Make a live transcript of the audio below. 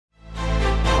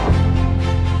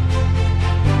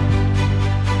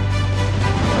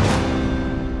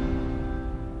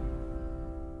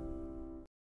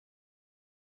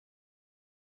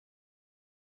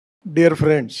Dear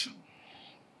friends,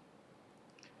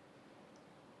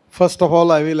 first of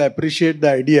all, I will appreciate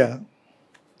the idea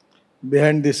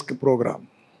behind this program.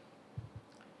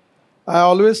 I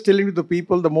always telling to the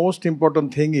people the most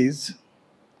important thing is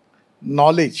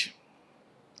knowledge.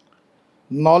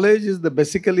 Knowledge is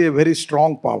basically a very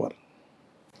strong power.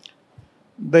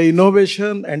 The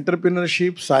innovation,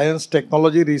 entrepreneurship, science,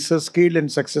 technology, research, skill,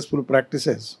 and successful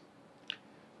practices.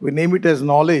 We name it as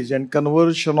knowledge, and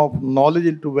conversion of knowledge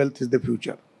into wealth is the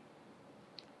future.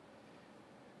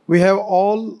 We have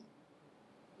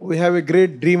a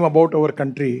great dream about our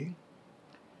country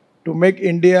to make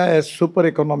India a super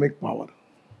economic power.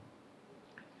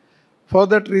 For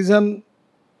that reason,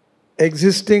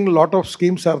 existing lot of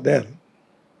schemes are there.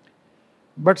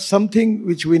 But something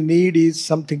which we need is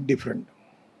something different.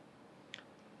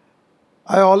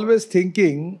 I always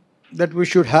thinking that we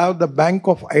should have the bank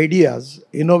of ideas,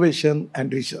 innovation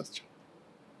and research.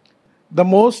 The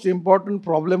most important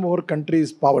problem of our country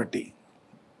is poverty.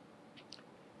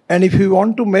 And if we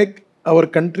want to make our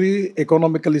country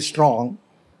economically strong,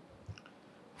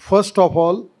 first of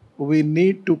all, we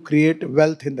need to create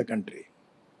wealth in the country.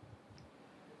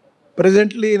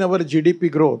 Presently in our GDP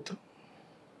growth,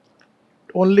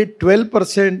 only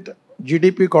 12%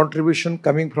 GDP contribution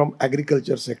coming from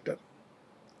agriculture sector,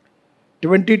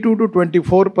 22 to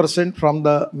 24% from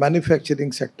the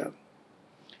manufacturing sector,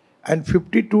 and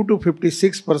 52 to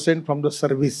 56% from the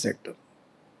service sector.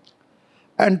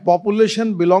 And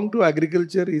population belong to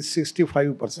agriculture is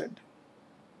 65%.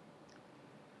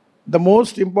 The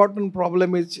most important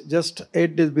problem is just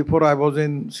 8 days before I was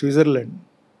in Switzerland.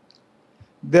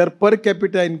 Their per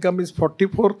capita income is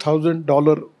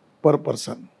 $44,000 per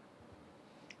person.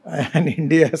 And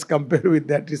India as compared with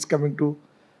that is coming to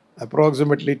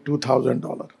approximately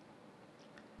 $2,000.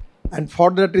 And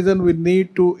for that reason, we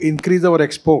need to increase our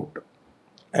export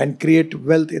and create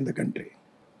wealth in the country.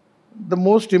 The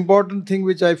most important thing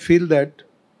which I feel that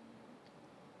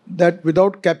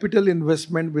without capital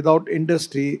investment, without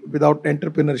industry, without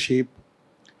entrepreneurship,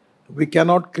 we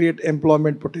cannot create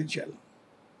employment potential.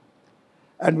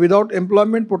 And without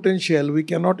employment potential, we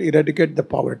cannot eradicate the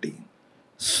poverty.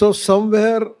 So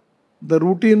somewhere the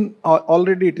routine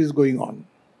already it is going on.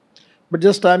 But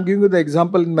just I am giving you the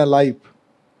example in my life.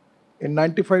 In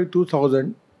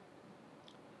 95-2000,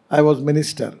 I was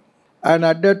minister. And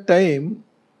at that time,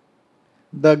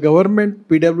 the government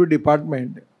PW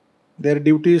department, their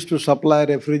duty is to supply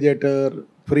refrigerator,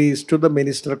 freeze to the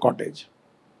minister cottage.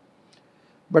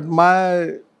 But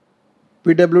my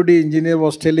PWD engineer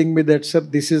was telling me that, sir,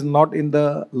 this is not in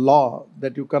the law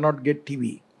that you cannot get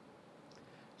TV.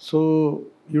 So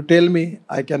you tell me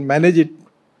I can manage it.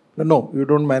 No, you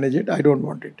don't manage it. I don't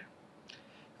want it.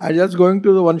 I just going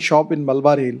to the one shop in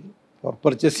Malabar Hill for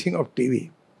purchasing of TV.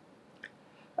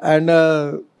 And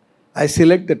I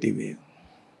select the TV.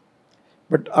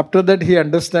 But after that, he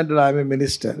understands that I am a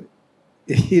minister.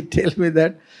 He tells me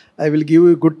that I will give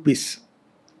you a good piece.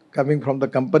 Coming from the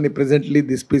company, presently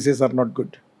these pieces are not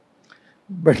good.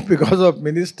 But because of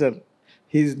minister,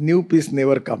 his new piece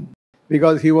never come.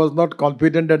 Because he was not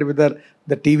confident that whether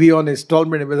the TV on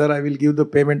installment, whether I will give the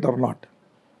payment or not.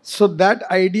 So that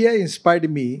idea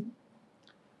inspired me.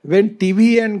 When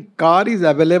TV and car is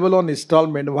available on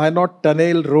installment, why not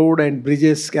tunnel, road and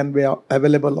bridges can be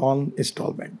available on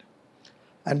installment?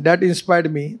 And that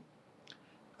inspired me.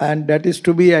 And that is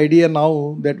to be idea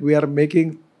now that we are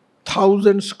making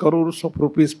thousands crores of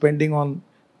rupees spending on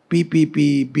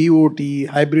PPP,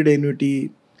 BOT, hybrid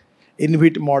annuity,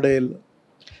 InvIT model.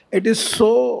 It is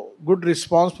so good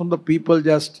response from the people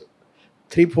just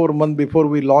 3-4 months before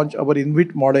we launch our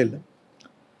InvIT model.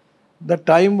 The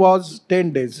time was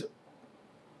 10 days.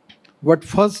 But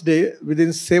first day,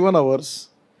 within 7 hours,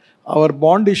 our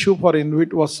bond issue for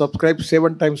InvIT was subscribed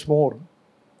 7 times more.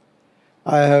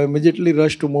 I have immediately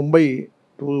rushed to Mumbai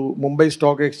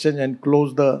Stock Exchange and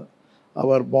closed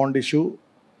our bond issue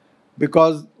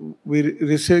because we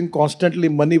receiving constantly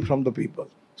money from the people.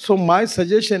 So my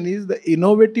suggestion is the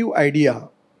innovative idea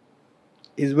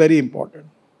is very important.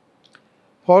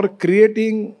 For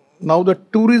creating, now the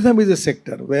tourism is a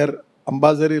sector where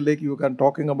Ambazari Lake, you can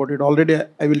talking about it already.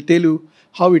 I will tell you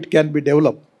how it can be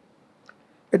developed.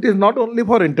 It is not only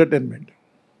for entertainment,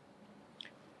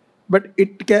 but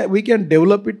we can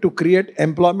develop it to create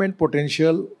employment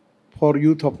potential for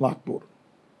youth of Nagpur.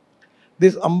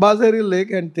 This Ambazari Lake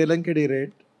and Telankedi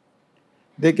Red,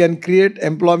 they can create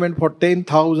employment for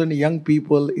 10,000 young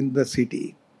people in the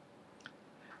city.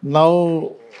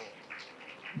 Now,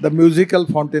 the musical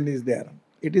fountain is there.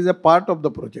 It is a part of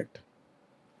the project.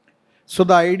 So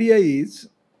the idea is,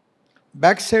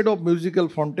 backside of musical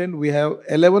fountain, we have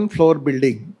 11-floor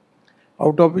building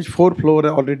out of which 4 floors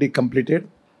are already completed.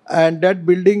 And that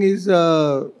building is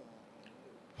for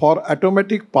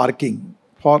automatic parking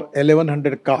for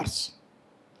 1100 cars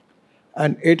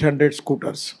and 800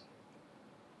 scooters.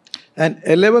 And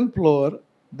 11th floor,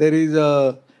 there is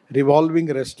a revolving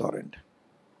restaurant.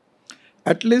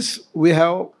 At least we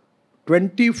have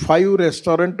 25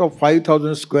 restaurant of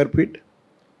 5,000 square feet,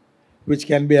 which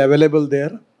can be available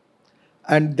there.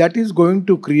 And that is going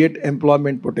to create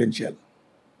employment potential.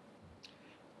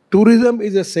 Tourism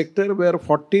is a sector where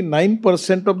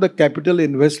 49% of the capital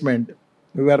investment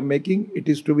we are making, it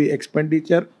is to be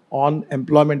expenditure on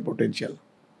employment potential.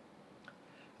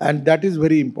 And that is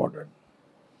very important.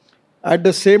 At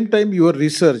the same time, your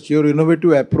research, your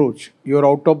innovative approach, your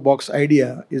out-of-box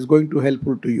idea is going to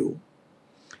helpful to you.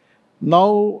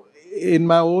 Now, in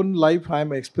my own life, I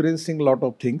am experiencing a lot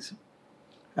of things.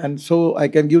 And so I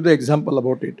can give the example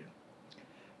about it.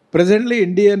 Presently,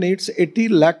 India needs 80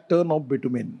 lakh ton of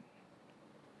bitumen,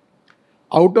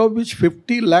 out of which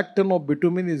 50 lakh ton of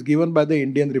bitumen is given by the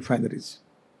Indian refineries.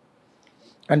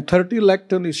 And 30 lakh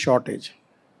ton is shortage.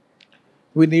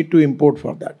 We need to import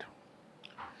for that.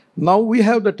 Now we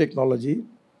have the technology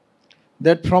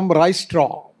that from rice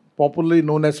straw, popularly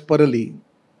known as parali,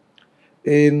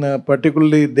 in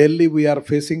particularly Delhi, we are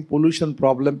facing pollution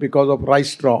problem because of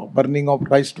rice straw, burning of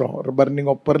rice straw or burning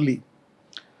of parali.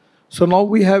 So now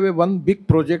we have one big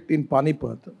project in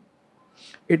Panipat.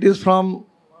 It is from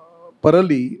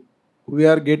parali, we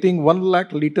are getting 1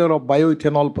 lakh liter of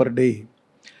bioethanol per day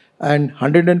and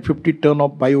 150 ton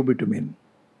of biobitumen.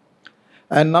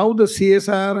 And now the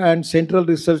CSR and Central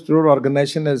Research Road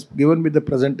Organization has given me the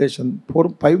presentation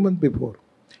 5 months before.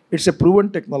 It's a proven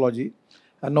technology.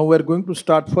 And now we're going to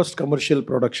start first commercial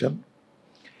production,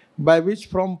 by which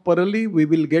from parali we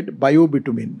will get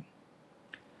biobitumen.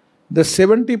 The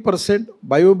 70%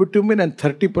 biobitumen and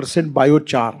 30%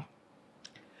 biochar.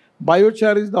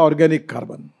 Biochar is the organic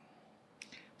carbon.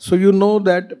 So you know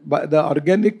that the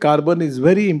organic carbon is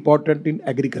very important in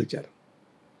agriculture.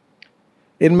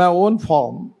 In my own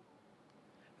farm,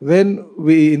 when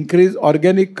we increase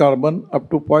organic carbon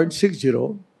up to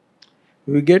 0.60,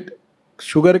 we get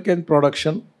sugarcane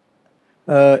production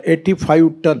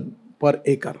 85 ton per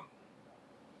acre.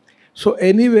 So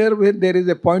anywhere where there is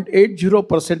a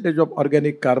 0.80% of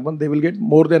organic carbon, they will get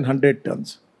more than 100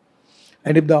 tons.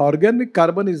 And if the organic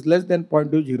carbon is less than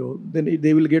 0.20, then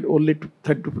they will get only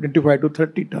 25 to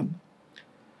 30 tons.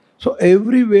 So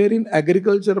everywhere in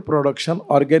agriculture production,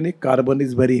 organic carbon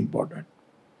is very important.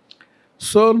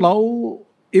 So now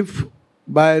if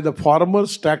by the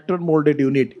farmer's tractor molded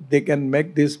unit, they can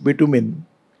make this bitumen,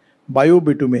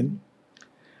 biobitumen,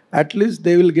 at least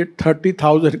they will get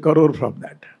 30,000 crore from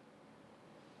that.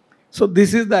 So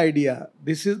this is the idea.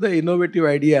 This is the innovative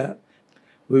idea.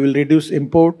 We will reduce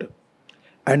import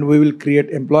and we will create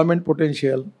employment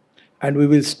potential and we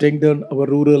will strengthen our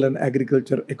rural and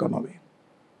agriculture economy.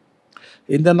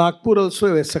 In the Nagpur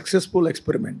also a successful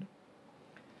experiment.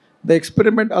 The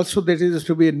experiment also that is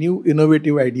to be a new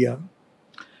innovative idea.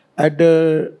 At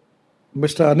Mr.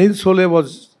 Anil Sole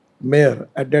was mayor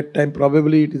at that time,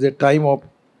 probably it is a time of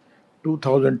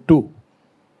 2002.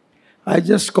 I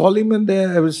just called him and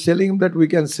I was telling him that we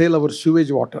can sell our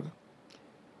sewage water.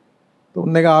 तो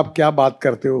उन्होंने कहा आप क्या बात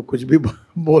करते हो, कुछ भी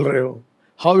बोल रहे हो,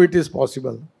 how it is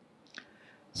possible.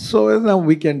 So now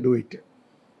we can do it.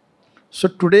 So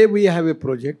today we have a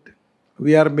project.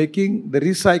 We are making the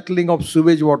recycling of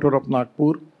sewage water of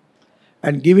Nagpur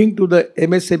and giving to the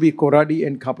MSAB Koradi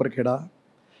and Khaparkheda,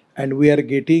 and we are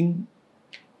getting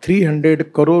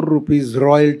 300 crore rupees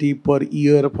royalty per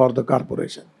year for the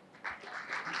corporation.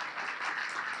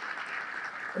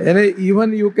 And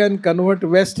even you can convert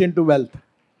waste into wealth.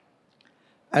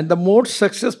 And the most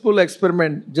successful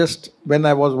experiment, just when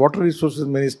I was Water Resources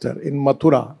Minister in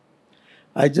Mathura,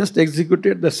 I just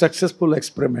executed the successful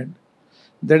experiment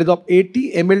that is of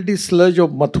 80 MLD sludge of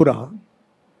Mathura.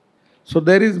 So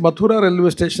there is Mathura railway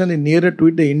station, and nearer to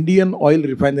it the Indian oil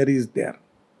refinery is there.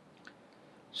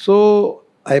 So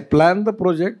I planned the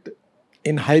project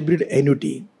in hybrid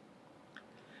annuity.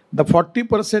 The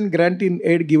 40% grant in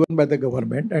aid given by the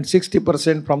government and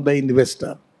 60% from the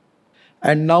investor.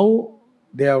 And now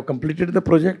they have completed the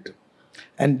project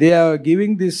and they are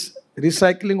giving this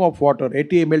recycling of water,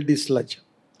 80 MLD sludge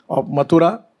of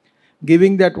Mathura,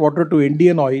 giving that water to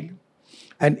Indian Oil,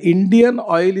 and Indian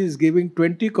Oil is giving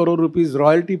 20 crore rupees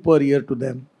royalty per year to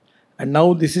them. And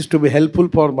now this is to be helpful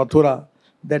for Mathura,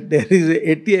 that there is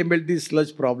a 80 MLD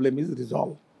sludge problem is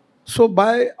resolved. So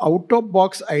by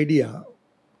out-of-box idea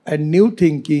and new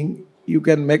thinking, you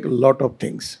can make a lot of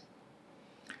things.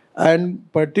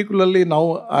 And particularly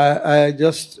now, I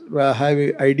just have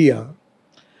an idea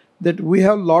that we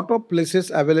have lot of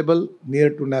places available near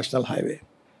to national highway,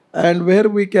 and where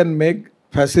we can make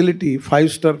facility,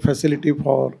 five-star facility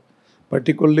for,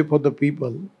 particularly for the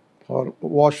people, for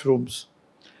washrooms,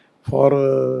 for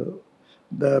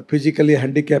the physically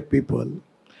handicapped people,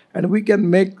 and we can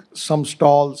make some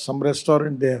stalls, some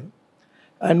restaurant there,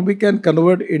 and we can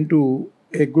convert into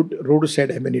a good roadside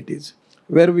amenities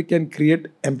where we can create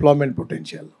employment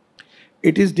potential.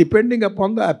 It is depending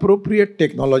upon the appropriate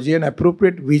technology and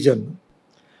appropriate vision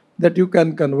that you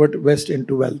can convert waste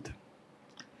into wealth.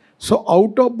 So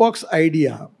out of box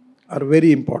idea are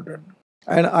very important.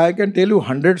 And I can tell you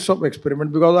hundreds of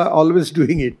experiments because I always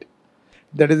doing it.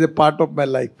 That is a part of my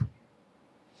life.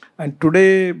 And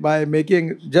today,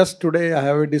 just today I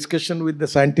have a discussion with the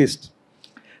scientists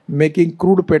making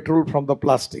crude petrol from the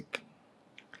plastic.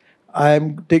 I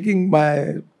am taking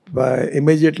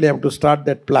immediately I have to start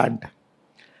that plant.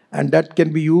 And that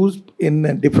can be used in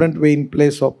a different way in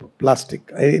place of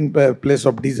plastic, in place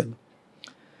of diesel.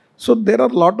 So there are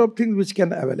a lot of things which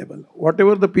can available.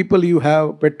 Whatever the people you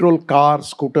have, petrol, cars,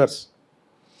 scooters,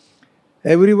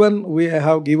 everyone we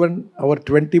have given our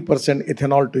 20%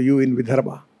 ethanol to you in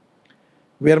Vidarbha.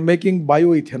 We are making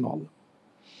bioethanol.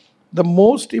 The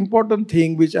most important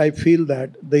thing which I feel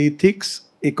that the ethics,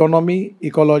 economy,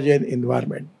 ecology and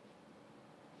environment.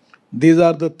 These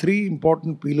are the three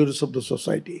important pillars of the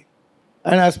society.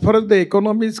 And as far as the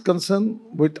economy is concerned,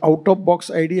 with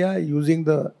out-of-box idea, using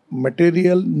the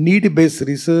material, need-based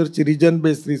research,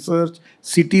 region-based research,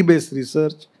 city-based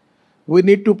research, we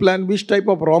need to plan which type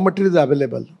of raw material is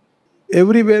available.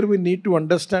 Everywhere we need to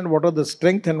understand what are the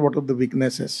strengths and what are the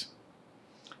weaknesses.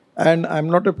 And I'm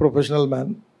not a professional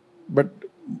man, but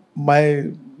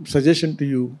my suggestion to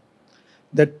you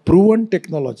that proven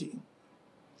technology,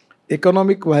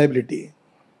 economic viability,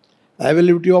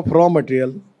 availability of raw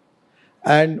material,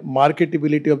 and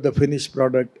marketability of the finished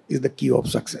product is the key of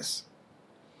success.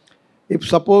 If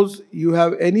suppose you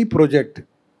have any project,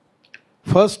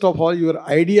 first of all, your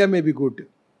idea may be good,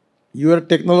 your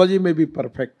technology may be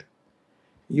perfect,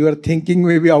 your thinking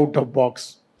may be out of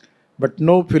box, but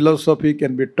no philosophy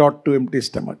can be taught to empty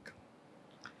stomach.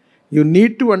 You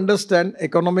need to understand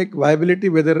economic viability,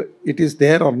 whether it is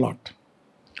there or not.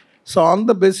 So on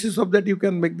the basis of that, you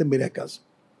can make the miracles.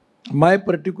 My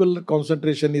particular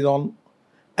concentration is on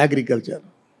agriculture.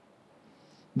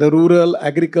 The rural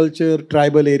agriculture,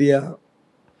 tribal area,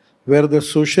 where the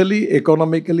socially,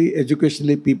 economically,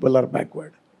 educationally people are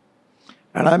backward.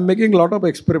 And I'm making a lot of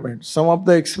experiments. Some of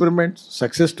the experiments,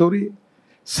 success story.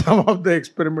 Some of the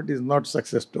experiment is not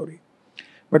success story.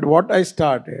 But what I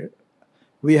started,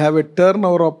 we have a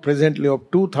turnover of presently of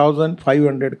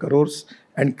 2,500 crores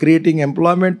and creating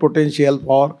employment potential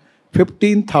for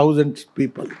 15,000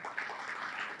 people.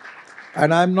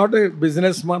 And I'm not a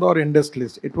businessman or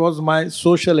industrialist. It was my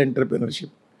social entrepreneurship.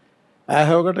 I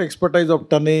have got expertise of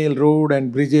tunnel, road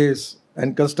and bridges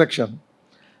and construction.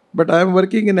 But I am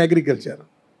working in agriculture.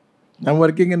 I'm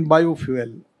working in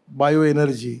biofuel,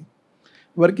 bioenergy,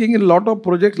 working in a lot of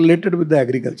projects related with the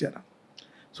agriculture.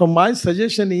 So my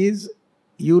suggestion is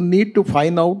you need to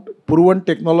find out proven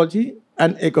technology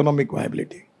and economic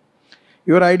viability.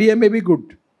 Your idea may be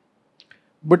good,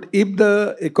 but if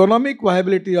the economic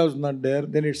viability is not there,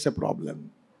 then it's a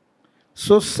problem.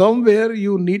 So somewhere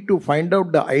you need to find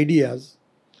out the ideas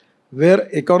where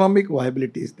economic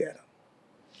viability is there.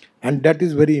 And that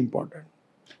is very important.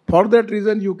 For that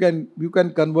reason, you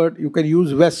can convert, you can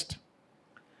use waste.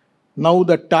 Now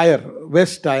the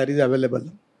waste tire is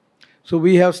available. So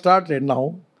we have started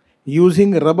now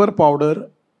using rubber powder,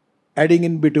 adding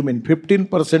in bitumen,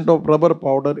 15% of rubber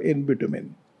powder in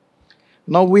bitumen.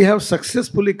 Now we have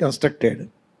successfully constructed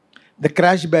the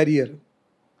crash barrier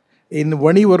in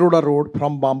Vani Varoda Road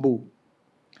from bamboo.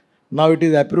 Now it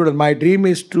is approved, and my dream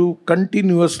is to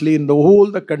continuously in the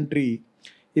whole the country,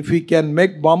 if we can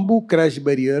make bamboo crash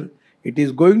barrier, it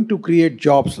is going to create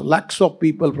jobs. Lakhs of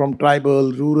people from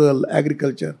tribal, rural,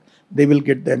 agriculture, they will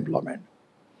get the employment.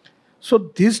 So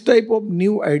this type of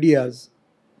new ideas,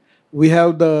 we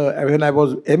have when I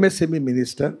was MSME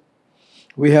minister,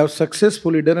 we have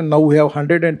successfully done, and now we have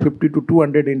 150 to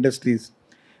 200 industries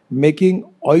making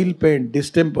oil paint,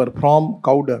 distemper from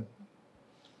cow dung.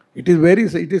 It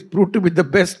is proved to be the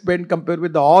best paint compared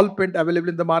with the all paint available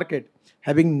in the market,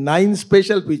 having 9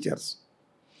 special features.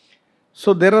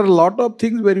 So there are a lot of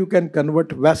things where you can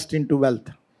convert waste into wealth.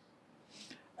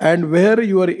 And where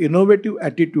your innovative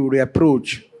attitude,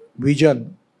 approach,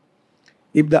 vision,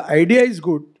 if the idea is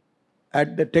good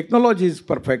and the technology is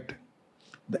perfect,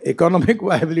 the economic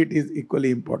viability is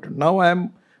equally important. Now I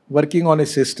am working on a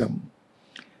system.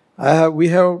 We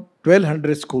have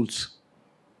 1,200 schools,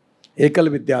 Ekal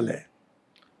Vidyalaya.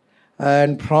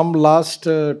 And from last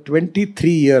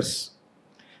 23 years,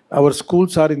 our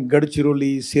schools are in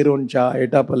Gadkari, Sironcha,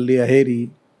 Etapalli, Aheri,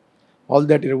 all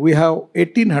that. We have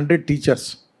 1800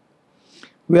 teachers.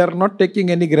 We are not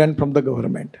taking any grant from the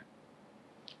government.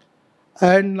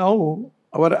 And now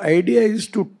our idea is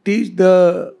to teach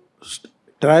the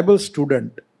tribal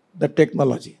student the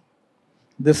technology,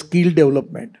 the skill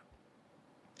development.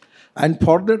 And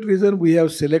for that reason, we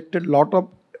have selected lot of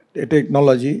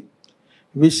technology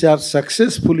which are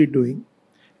successfully doing,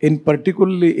 in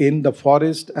particularly in the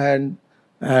forest and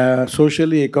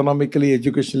socially, economically,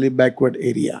 educationally backward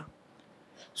area.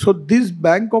 So this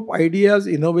bank of ideas,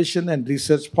 innovation and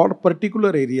research for a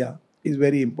particular area is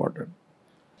very important.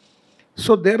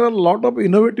 So there are a lot of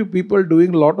innovative people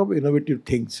doing a lot of innovative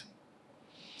things.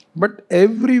 But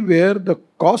everywhere the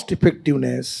cost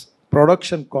effectiveness,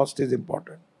 production cost is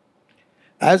important.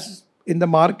 As in the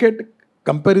market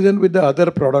comparison with the other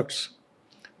products,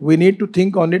 we need to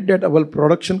think on it that our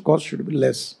production cost should be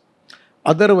less.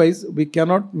 Otherwise, we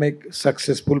cannot make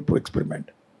successful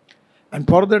experiment. And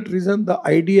for that reason, the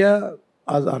ideas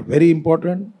are very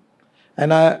important.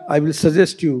 And I will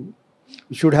suggest you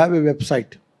should have a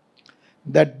website,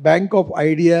 that bank of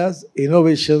ideas,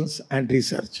 innovations and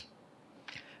research.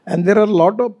 And there are a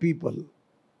lot of people,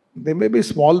 they may be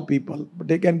small people, but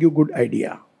they can give good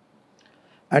idea.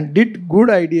 And did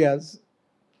good ideas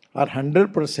are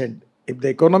 100%, if they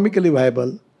economically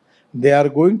viable, they are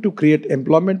going to create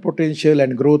employment potential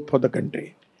and growth for the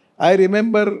country. I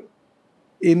remember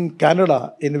in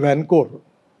Canada, in Vancouver,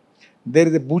 there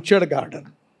is a butcher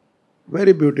garden,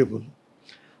 very beautiful.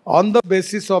 On the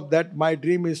basis of that, my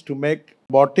dream is to make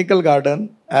botanical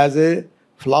garden as a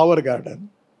flower garden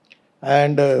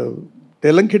and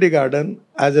Telankiti garden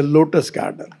as a lotus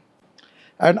garden.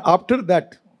 And after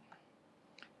that,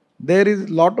 there is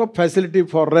a lot of facility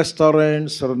for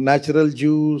restaurants or natural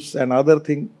juice and other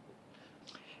things.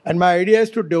 And my idea is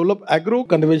to develop agro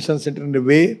convention center in a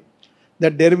way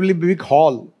that there will be big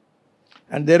hall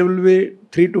and there will be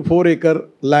 3 to 4 acre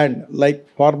land like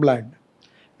farmland.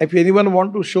 If anyone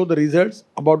want to show the results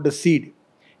about the seed,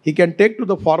 he can take to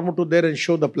the farmer to there and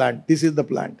show the plant. This is the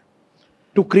plant.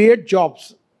 To create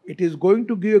jobs, it is going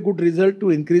to give a good result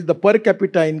to increase the per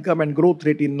capita income and growth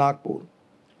rate in Nagpur.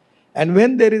 And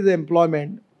when there is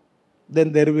employment,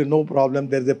 then there will be no problem,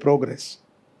 there is a progress.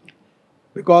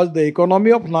 Because the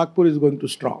economy of Nagpur is going to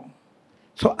strong.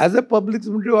 So as a public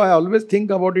secretary, I always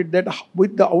think about it that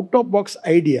with the out-of-box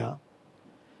idea,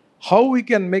 how we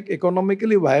can make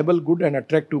economically viable, good and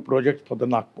attractive projects for the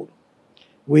Nagpur.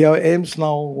 We have AIMS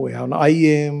now, we have an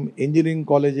IEM, engineering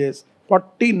colleges,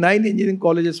 49 engineering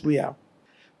colleges we have.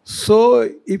 So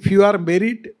if you are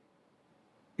merit,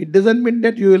 it doesn't mean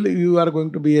that you are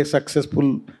going to be a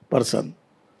successful person.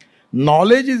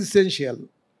 Knowledge is essential.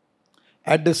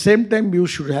 At the same time, you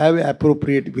should have an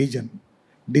appropriate vision,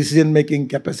 decision-making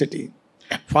capacity,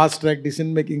 fast-track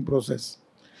decision-making process.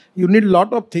 You need a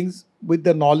lot of things with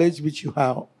the knowledge which you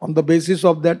have. On the basis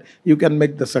of that, you can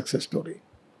make the success story.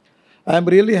 I am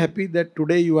really happy that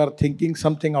today you are thinking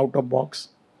something out of box.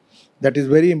 That is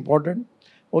very important.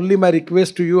 Only my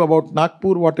request to you about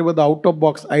Nagpur, whatever the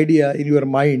out-of-box idea in your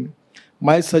mind,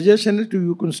 my suggestion is to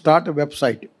you can start a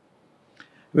website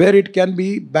where it can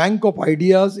be bank of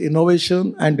ideas,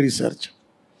 innovation and research.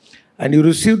 And you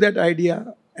receive that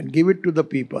idea and give it to the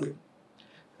people.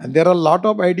 And there are a lot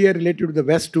of ideas related to the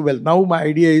waste to wealth. Now my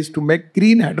idea is to make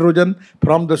green hydrogen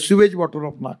from the sewage water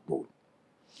of Nagpur.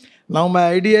 Now my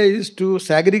idea is to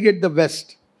segregate the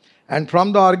waste. And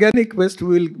from the organic waste,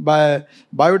 we will, by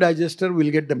biodigester, we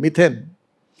will get the methane.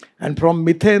 And from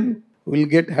methane, we will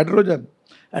get hydrogen.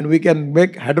 And we can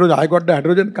make hydrogen. I got the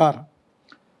hydrogen car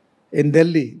in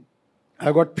Delhi.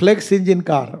 I got flex engine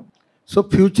car. So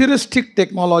futuristic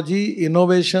technology,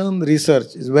 innovation,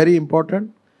 research is very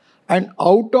important. And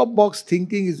out-of-box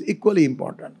thinking is equally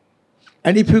important.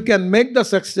 And if you can make the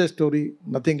success story,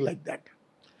 nothing like that.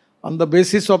 On the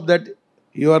basis of that,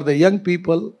 you are the young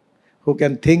people who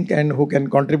can think and who can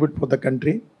contribute for the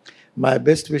country. My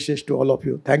best wishes to all of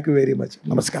you. Thank you very much.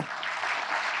 Namaskar.